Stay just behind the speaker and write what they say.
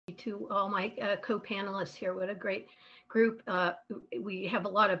to all my co-panelists here. What a great group. We have a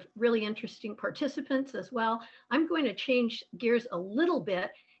lot of really interesting participants as well. I'm going to change gears a little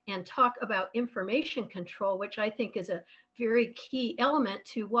bit and talk about information control, which I think is a very key element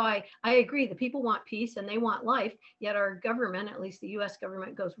to why I agree the people want peace and they want life, yet our government, at least the US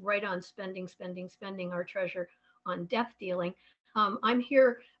government, goes right on spending our treasure on death dealing. I'm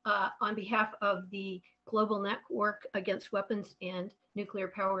here on behalf of the Global Network Against Weapons and Nuclear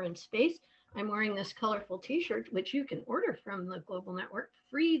Power in Space. I'm wearing this colorful t-shirt, which you can order from the Global Network,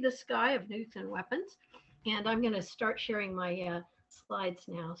 Free the Sky of Nukes and Weapons. And I'm going to start sharing my slides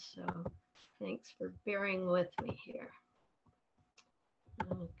now. So thanks for bearing with me here.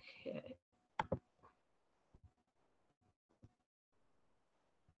 Okay.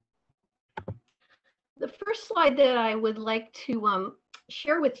 The first slide that I would like to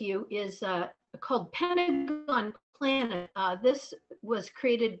share with you is called Pentagon Planet. This was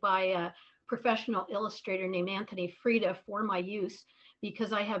created by a professional illustrator named Anthony Frida for my use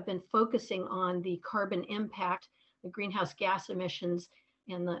because I have been focusing on the carbon impact, the greenhouse gas emissions,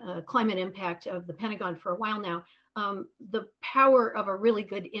 and the climate impact of the Pentagon for a while now. The power of a really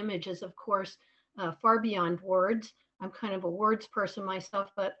good image is, of course, far beyond words. I'm kind of a words person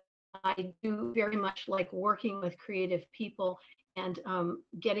myself, but I do very much like working with creative people and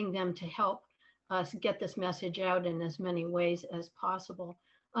getting them to help us get this message out in as many ways as possible.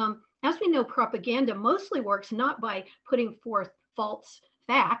 As we know, propaganda mostly works not by putting forth false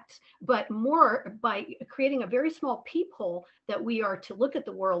facts, but more by creating a very small peephole that we are to look at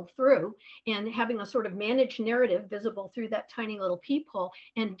the world through and having a sort of managed narrative visible through that tiny little peephole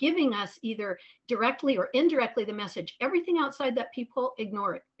and giving us either directly or indirectly the message, everything outside that peephole,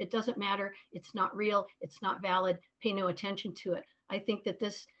 ignore it. It doesn't matter. It's not real. It's not valid. Pay no attention to it. I think that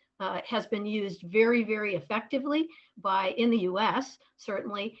this has been used very, very effectively in the US,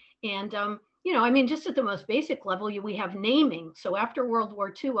 certainly. And you know, I mean, just at the most basic level, we have naming. So after World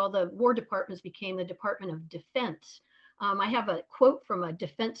War II, all the war departments became the Department of Defense. I have a quote from a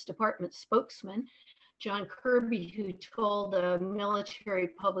Defense Department spokesman, John Kirby, who told a military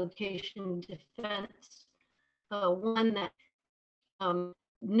publication, Defense One, that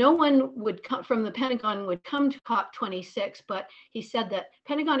no one would come from the Pentagon would come to COP26, but he said that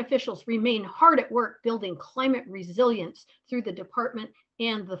Pentagon officials remain hard at work building climate resilience through the department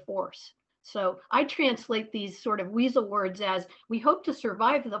and the force. So I translate these sort of weasel words as we hope to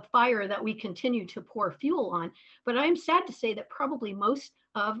survive the fire that we continue to pour fuel on. But I'm sad to say that probably most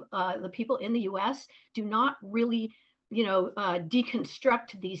of the people in the US do not really, you know,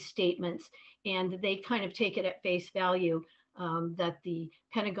 deconstruct these statements, and they kind of take it at face value that the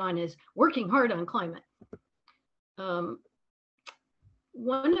Pentagon is working hard on climate.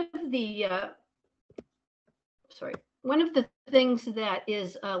 One of the things that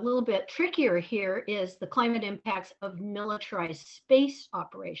is a little bit trickier here is the climate impacts of militarized space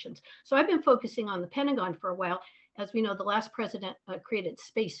operations. So I've been focusing on the Pentagon for a while. As we know, the last president created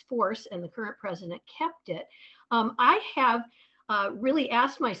Space Force and the current president kept it. I have really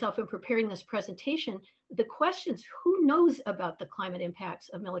asked myself in preparing this presentation the questions: who knows about the climate impacts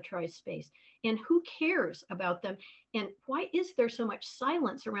of militarized space, and who cares about them, and why is there so much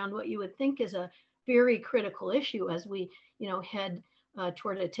silence around what you would think is a very critical issue as we, you know, head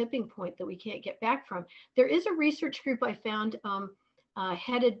toward a tipping point that we can't get back from? There is a research group I found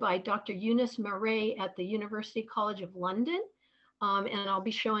headed by Dr. Eunice Murray at the University College of London, and I'll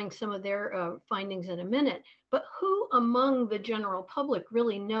be showing some of their findings in a minute. But who among the general public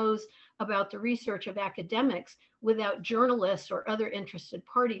really knows about the research of academics without journalists or other interested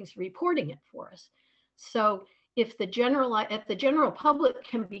parties reporting it for us? So if the general public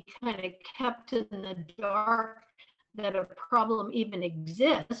can be kind of kept in the dark that a problem even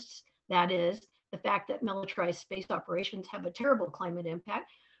exists, that is the fact that militarized space operations have a terrible climate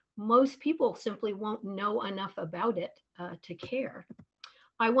impact, most people simply won't know enough about it to care.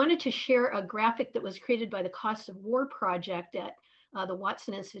 I wanted to share a graphic that was created by the Cost of War Project at the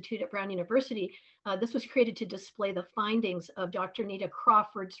Watson Institute at Brown University. This was created to display the findings of Dr. Nita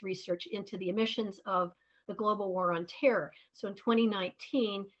Crawford's research into the emissions of the global war on terror. So in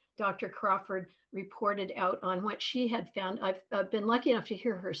 2019, Dr. Crawford reported out on what she had found. I've been lucky enough to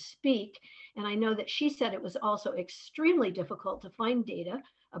hear her speak, and I know that she said it was also extremely difficult to find data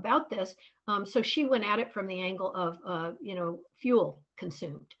about this. So she went at it from the angle of, you know, fuel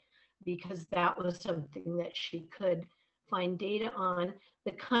consumed, because that was something that she could find data on.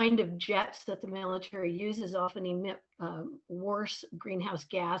 The kind of jets that the military uses often emit worse greenhouse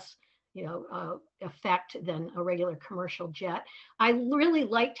gas, you know, effect than a regular commercial jet. I really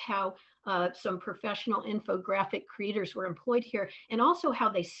liked how Some professional infographic creators were employed here, and also how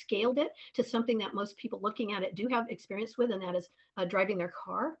they scaled it to something that most people looking at it do have experience with, and that is driving their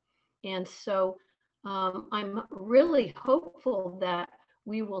car. And so I'm really hopeful that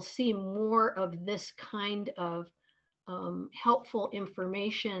we will see more of this kind of helpful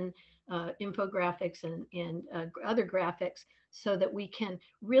information, infographics and other graphics, so that we can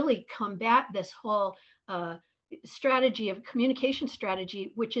really combat this whole strategy of communication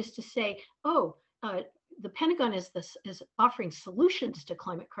strategy, which is to say, oh, the Pentagon is offering solutions to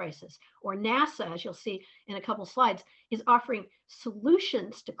climate crisis, or NASA, as you'll see in a couple slides, is offering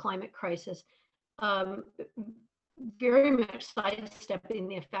solutions to climate crisis. Very much sidestepping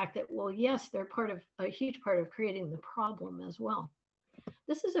the fact that, well, yes, they're a huge part of creating the problem as well.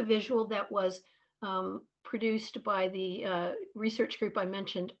 This is a visual that was produced by the research group I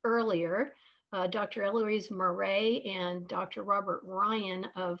mentioned earlier. Dr. Eloise Murray and Dr. Robert Ryan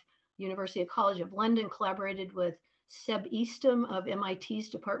of University College of London collaborated with Seb Eastham of MIT's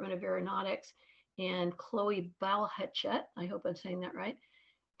Department of Aeronautics and Chloe Balhatchett, I hope I'm saying that right,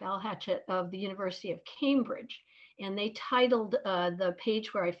 Balhatchett of the University of Cambridge. And they titled the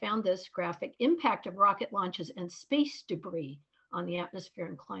page where I found this graphic, Impact of Rocket Launches and Space Debris on the Atmosphere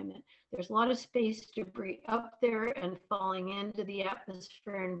and Climate. There's a lot of space debris up there and falling into the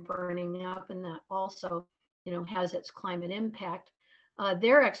atmosphere and burning up, and that also, has its climate impact.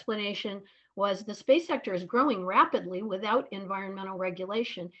 Their explanation was the space sector is growing rapidly without environmental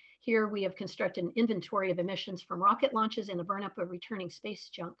regulation. Here we have constructed an inventory of emissions from rocket launches and the burnup of returning space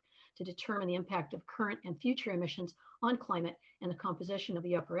junk to determine the impact of current and future emissions on climate and the composition of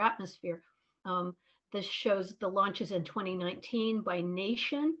the upper atmosphere. This shows the launches in 2019 by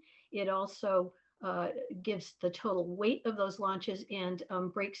nation. It also gives the total weight of those launches and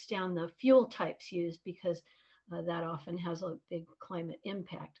breaks down the fuel types used, because that often has a big climate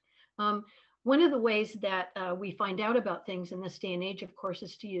impact. One of the ways that we find out about things in this day and age, of course,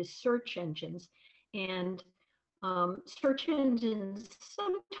 is to use search engines. And search engines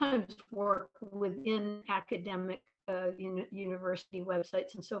sometimes work within academic university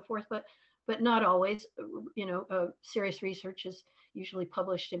websites and so forth, but not always. Serious research is usually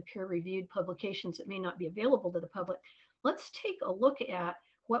published in peer-reviewed publications that may not be available to the public. Let's take a look at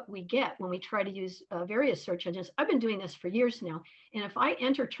what we get when we try to use various search engines. I've been doing this for years now, and if I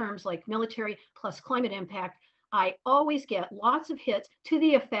enter terms like military plus climate impact, I always get lots of hits to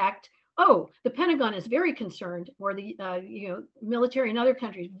the effect, oh, the Pentagon is very concerned, or the military in other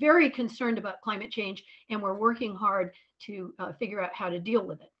countries very concerned about climate change, and we're working hard to figure out how to deal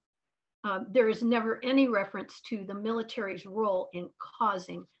with it. There is never any reference to the military's role in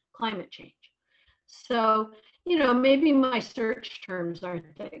causing climate change. So, maybe my search terms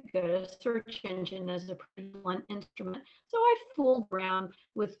aren't that good. A search engine is a pretty blunt instrument. So I fooled around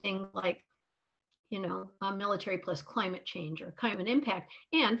with things like, military plus climate change or climate impact.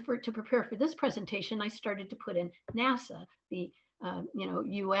 And to prepare for this presentation, I started to put in NASA, the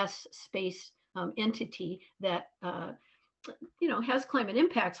U.S. space entity that has climate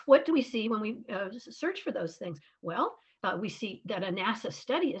impacts. What do we see when we search for those things? Well, we see that a NASA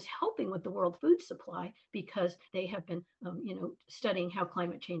study is helping with the world food supply, because they have been, studying how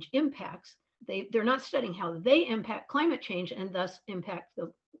climate change impacts. They're not studying how they impact climate change and thus impact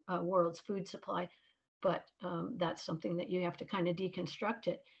the world's food supply. But that's something that you have to kind of deconstruct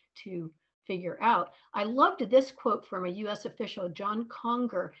it to figure out. I loved this quote from a U.S. official, John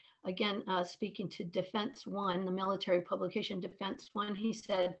Conger, again, speaking to Defense One, the military publication Defense One. He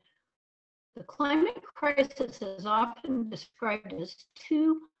said, the climate crisis is often described as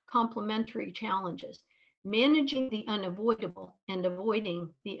two complementary challenges: managing the unavoidable and avoiding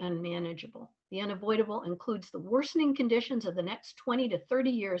the unmanageable. The unavoidable includes the worsening conditions of the next 20 to 30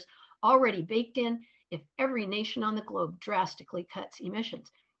 years already baked in if every nation on the globe drastically cuts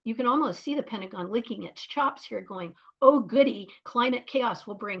emissions. You can almost see the Pentagon licking its chops here, going, oh goody, climate chaos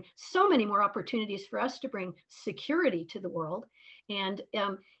will bring so many more opportunities for us to bring security to the world. And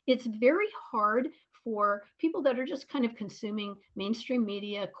it's very hard for people that are just kind of consuming mainstream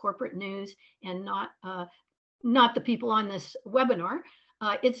media, corporate news, and not the people on this webinar.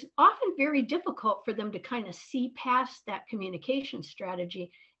 It's often very difficult for them to kind of see past that communication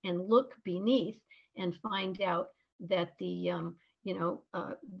strategy and look beneath and find out that the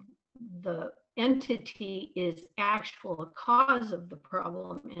entity is actual cause of the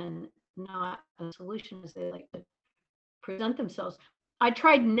problem and not a solution, as they like to present themselves. I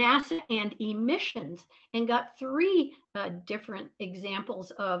tried NASA and emissions and got three different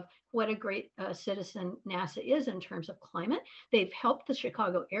examples of what a great citizen NASA is in terms of climate. They've helped the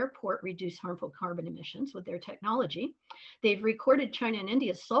Chicago airport reduce harmful carbon emissions with their technology. They've recorded China and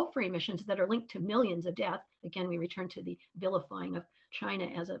India's sulfur emissions that are linked to millions of deaths. Again, we return to the vilifying of China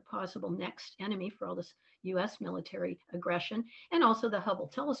as a possible next enemy for all this US military aggression, and also the Hubble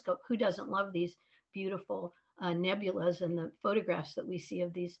telescope. Who doesn't love these beautiful nebulas and the photographs that we see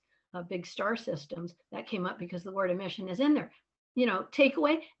of these big star systems? That came up because the word emission is in there.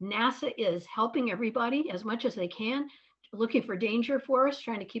 Takeaway, NASA is helping everybody as much as they can, looking for danger for us,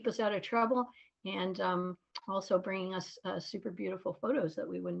 trying to keep us out of trouble, and also bringing us super beautiful photos that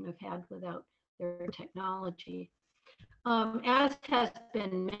we wouldn't have had without their technology. As has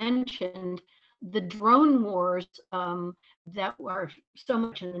been mentioned, the drone wars that are so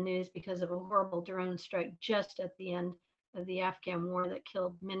much in the news because of a horrible drone strike just at the end of the Afghan war that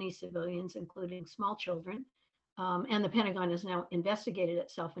killed many civilians, including small children. And the Pentagon has now investigated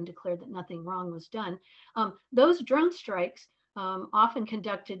itself and declared that nothing wrong was done. Those drone strikes, often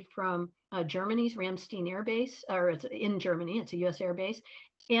conducted from Germany's Ramstein Air Base, or it's in Germany, it's a US Air Base,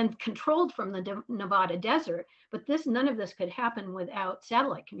 and controlled from the Nevada desert. But none of this could happen without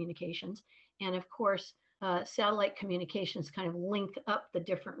satellite communications. And of course, satellite communications kind of link up the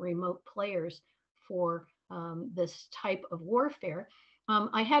different remote players for this type of warfare.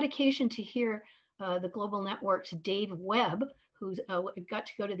 I had occasion to hear the Global Network's Dave Webb, who's got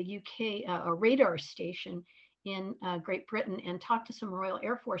to go to the UK, a radar station in Great Britain, and talk to some Royal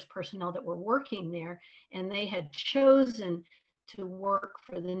Air Force personnel that were working there. And they had chosen to work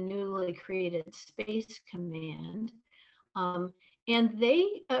for the newly created Space Command. And they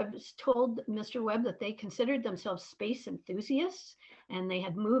told Mr. Webb that they considered themselves space enthusiasts, and they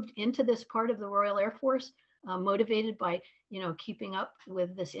had moved into this part of the Royal Air Force motivated by, keeping up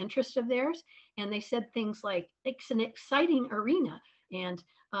with this interest of theirs. And they said things like, it's an exciting arena, and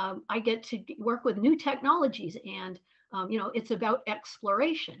I get to work with new technologies, and, it's about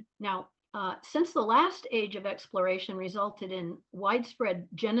exploration. Now, since the last age of exploration resulted in widespread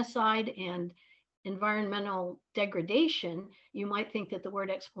genocide and environmental degradation, you might think that the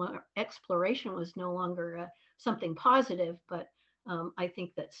word exploration was no longer something positive, but I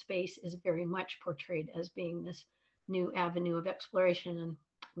think that space is very much portrayed as being this new avenue of exploration, and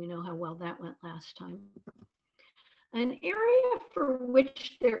we know how well that went last time. An area for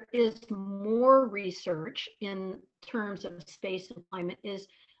which there is more research in terms of space and climate is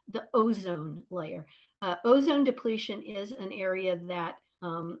the ozone layer. Ozone depletion is an area that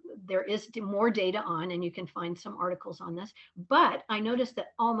there is more data on, and you can find some articles on this. But I noticed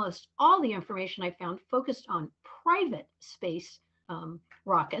that almost all the information I found focused on private space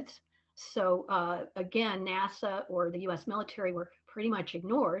rockets. So again, NASA or the US military were pretty much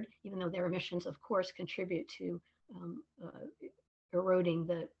ignored, even though their emissions, of course, contribute to eroding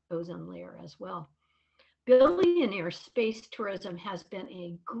the ozone layer as well. Billionaire space tourism has been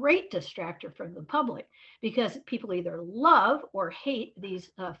a great distractor from the public because people either love or hate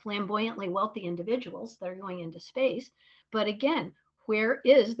these flamboyantly wealthy individuals that are going into space. But again, where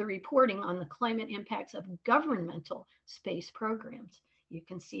is the reporting on the climate impacts of governmental space programs? You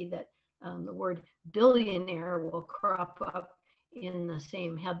can see that the word billionaire will crop up in the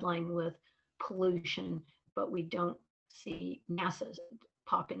same headline with pollution, but we don't see NASA's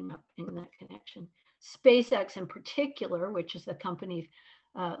popping up in that connection. SpaceX in particular, which is the company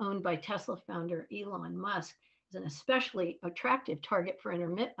owned by Tesla founder Elon Musk, is an especially attractive target for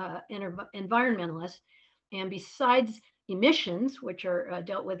environmentalists. And besides emissions, which are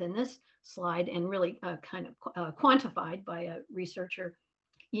dealt with in this slide and really kind of quantified by a researcher,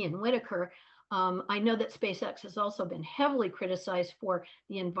 Ian Whitaker, I know that SpaceX has also been heavily criticized for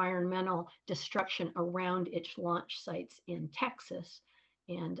the environmental destruction around its launch sites in Texas.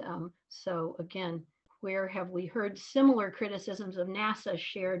 And so again, where have we heard similar criticisms of NASA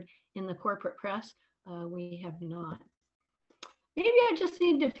shared in the corporate press? We have not. Maybe I just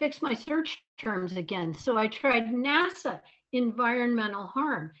need to fix my search terms again. So I tried NASA environmental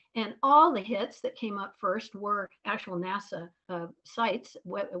harm, and all the hits that came up first were actual NASA sites,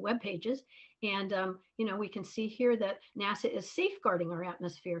 web pages. And we can see here that NASA is safeguarding our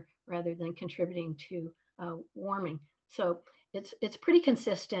atmosphere rather than contributing to warming. So it's pretty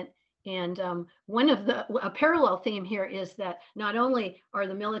consistent. And a parallel theme here is that not only are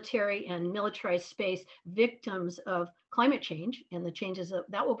the military and militarized space victims of climate change and the changes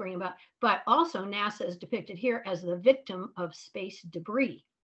that will bring about, but also NASA is depicted here as the victim of space debris.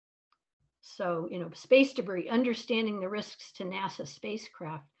 So, space debris, understanding the risks to NASA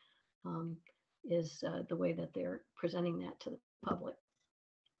spacecraft is the way that they're presenting that to the public.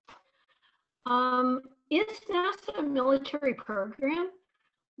 Is NASA a military program?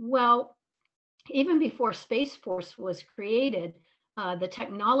 Well, even before Space Force was created, the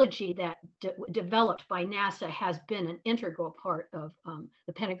technology that developed by NASA has been an integral part of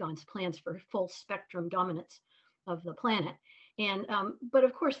the Pentagon's plans for full spectrum dominance of the planet. And but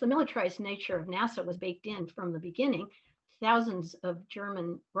of course, the militarized nature of NASA was baked in from the beginning. Thousands of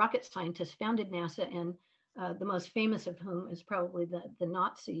German rocket scientists founded NASA, and the most famous of whom is probably the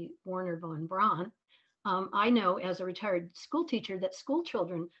Nazi Werner von Braun. I know as a retired school teacher that school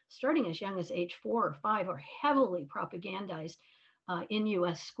children starting as young as age 4 or 5 are heavily propagandized in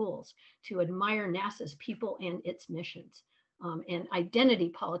US schools to admire NASA's people and its missions. And identity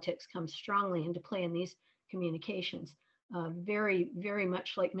politics comes strongly into play in these communications. Very, very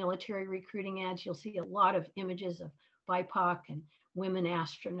much like military recruiting ads, you'll see a lot of images of BIPOC and women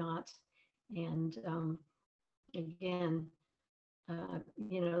astronauts. And again,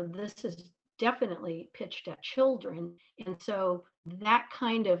 this is definitely pitched at children. And so that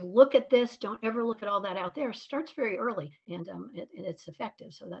kind of look at this, don't ever look at all that out there, starts very early, and it's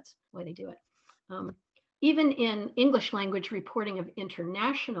effective. So that's why they do it. Even in English language reporting of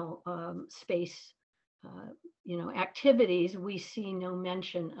international space, activities, we see no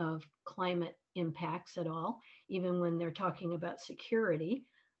mention of climate impacts at all, even when they're talking about security.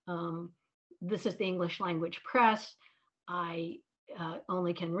 This is the English language press. I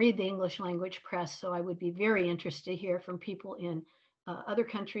only can read the English language press, so I would be very interested to hear from people in other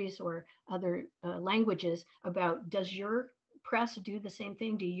countries or other languages about, does your press do the same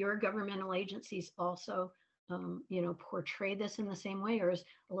thing? Do your governmental agencies also, portray this in the same way, or is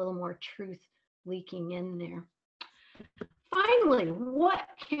a little more truth leaking in there? Finally, what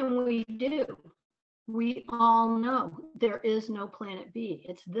can we do? We all know there is no planet B.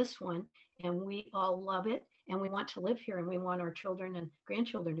 It's this one, and we all love it, and we want to live here, and we want our children and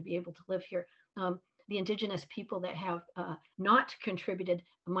grandchildren to be able to live here. The indigenous people that have not contributed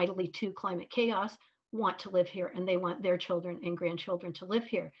mightily to climate chaos want to live here, and they want their children and grandchildren to live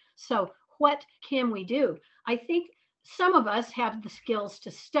here. So what can we do? I think some of us have the skills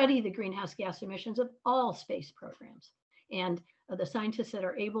to study the greenhouse gas emissions of all space programs. And the scientists that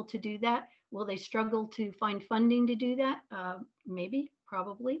are able to do that, will they struggle to find funding to do that? Maybe,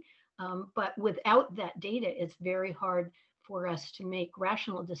 probably. But without that data, it's very hard for us to make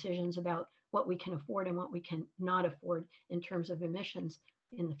rational decisions about what we can afford and what we can not afford in terms of emissions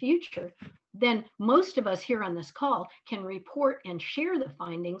in the future. Then most of us here on this call can report and share the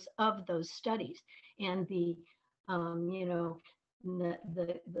findings of those studies. And the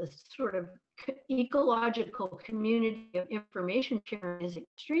sort of ecological community of information sharing is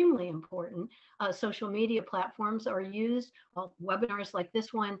extremely important. Social media platforms are used, webinars like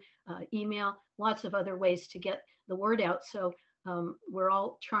this one, email, lots of other ways to get the word out. So we're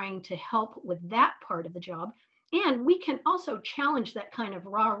all trying to help with that part of the job. And we can also challenge that kind of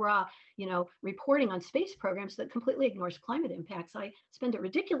rah-rah, reporting on space programs that completely ignores climate impacts. I spend a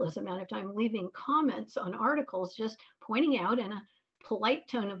ridiculous amount of time leaving comments on articles, just pointing out in a polite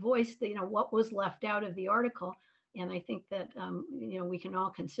tone of voice, what was left out of the article. And I think that, we can all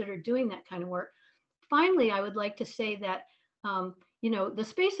consider doing that kind of work. Finally, I would like to say that, the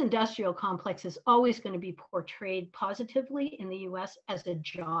space industrial complex is always going to be portrayed positively in the US as a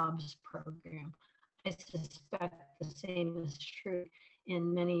jobs program. I suspect the same is true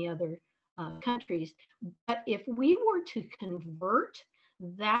in many other countries. But if we were to convert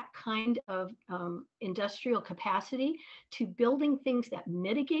that kind of industrial capacity to building things that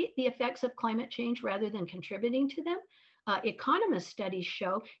mitigate the effects of climate change rather than contributing to them, economist studies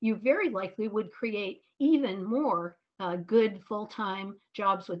show you very likely would create even more good full-time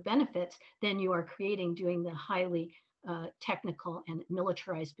jobs with benefits than you are creating doing the highly technical and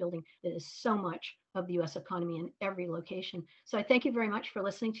militarized building that is so much of the US economy in every location. So I thank you very much for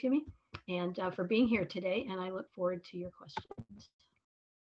listening to me and for being here today, and I look forward to your questions.